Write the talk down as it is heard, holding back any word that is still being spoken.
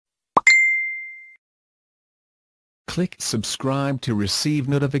Click subscribe to receive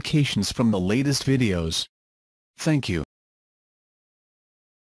notifications from the latest videos. Thank you.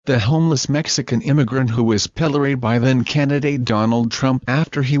 The homeless Mexican immigrant who was pilloried by then-candidate Donald Trump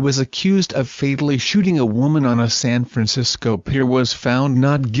after he was accused of fatally shooting a woman on a San Francisco pier was found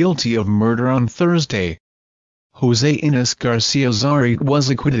not guilty of murder on Thursday. Ines Garcia Zarate was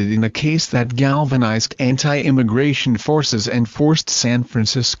acquitted in a case that galvanized anti-immigration forces and forced San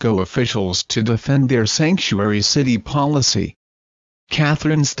Francisco officials to defend their sanctuary city policy.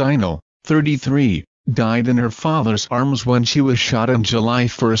 Catherine Steinle, 33, died in her father's arms when she was shot on July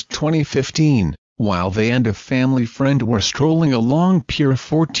 1, 2015, while they and a family friend were strolling along Pier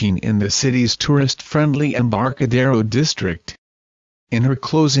 14 in the city's tourist-friendly Embarcadero district. In her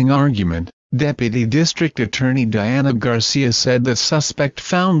closing argument, Deputy District Attorney Diana Garcia said the suspect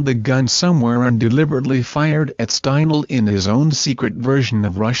found the gun somewhere and deliberately fired at Steinle in his own secret version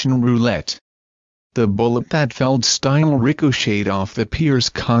of Russian roulette. The bullet that felled Steinle ricocheted off the pier's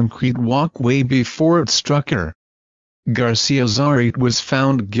concrete walkway before it struck her. Garcia Zarate was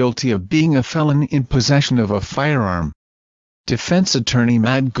found guilty of being a felon in possession of a firearm. Defense attorney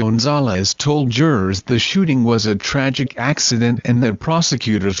Matt Gonzalez told jurors the shooting was a tragic accident and that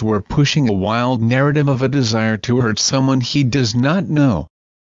prosecutors were pushing a wild narrative of a desire to hurt someone he does not know.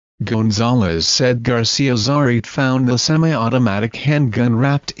 Gonzalez said Garcia Zarate found the semi-automatic handgun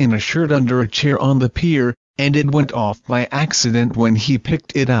wrapped in a shirt under a chair on the pier, and it went off by accident when he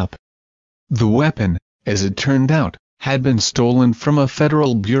picked it up. The weapon, as it turned out, had been stolen from a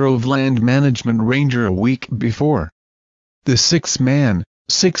Federal Bureau of Land Management ranger a week before. The six-man,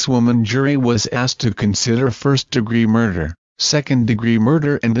 six-woman jury was asked to consider first-degree murder, second-degree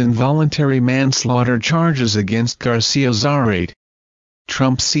murder and involuntary manslaughter charges against Garcia Zarate.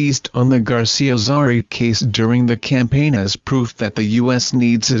 Trump seized on the Garcia Zarate case during the campaign as proof that the U.S.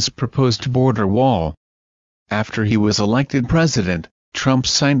 needs his proposed border wall. After he was elected president, Trump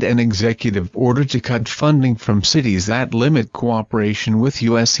signed an executive order to cut funding from cities that limit cooperation with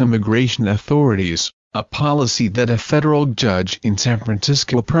U.S. immigration authorities, a policy that a federal judge in San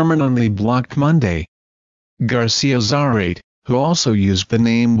Francisco permanently blocked Monday. Garcia Zarate, who also used the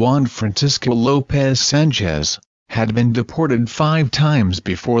name Juan Francisco Lopez Sanchez, had been deported 5 times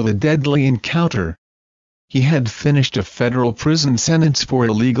before the deadly encounter. He had finished a federal prison sentence for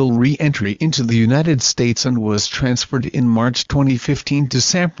illegal re-entry into the United States and was transferred in March 2015 to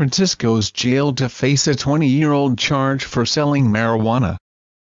San Francisco's jail to face a 20-year-old charge for selling marijuana.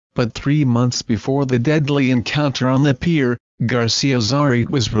 But 3 months before the deadly encounter on the pier, Garcia Zarate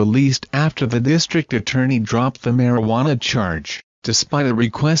was released after the district attorney dropped the marijuana charge, despite a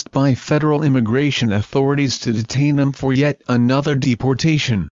request by federal immigration authorities to detain him for yet another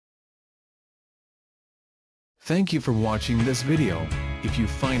deportation. Thank you for watching this video. If you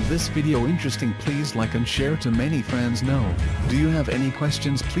find this video interesting, please like and share to many friends know. Do you have any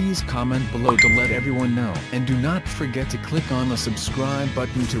questions? Please comment below to let everyone know. And do not forget to click on the subscribe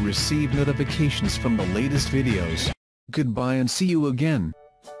button to receive notifications from the latest videos. Goodbye and see you again.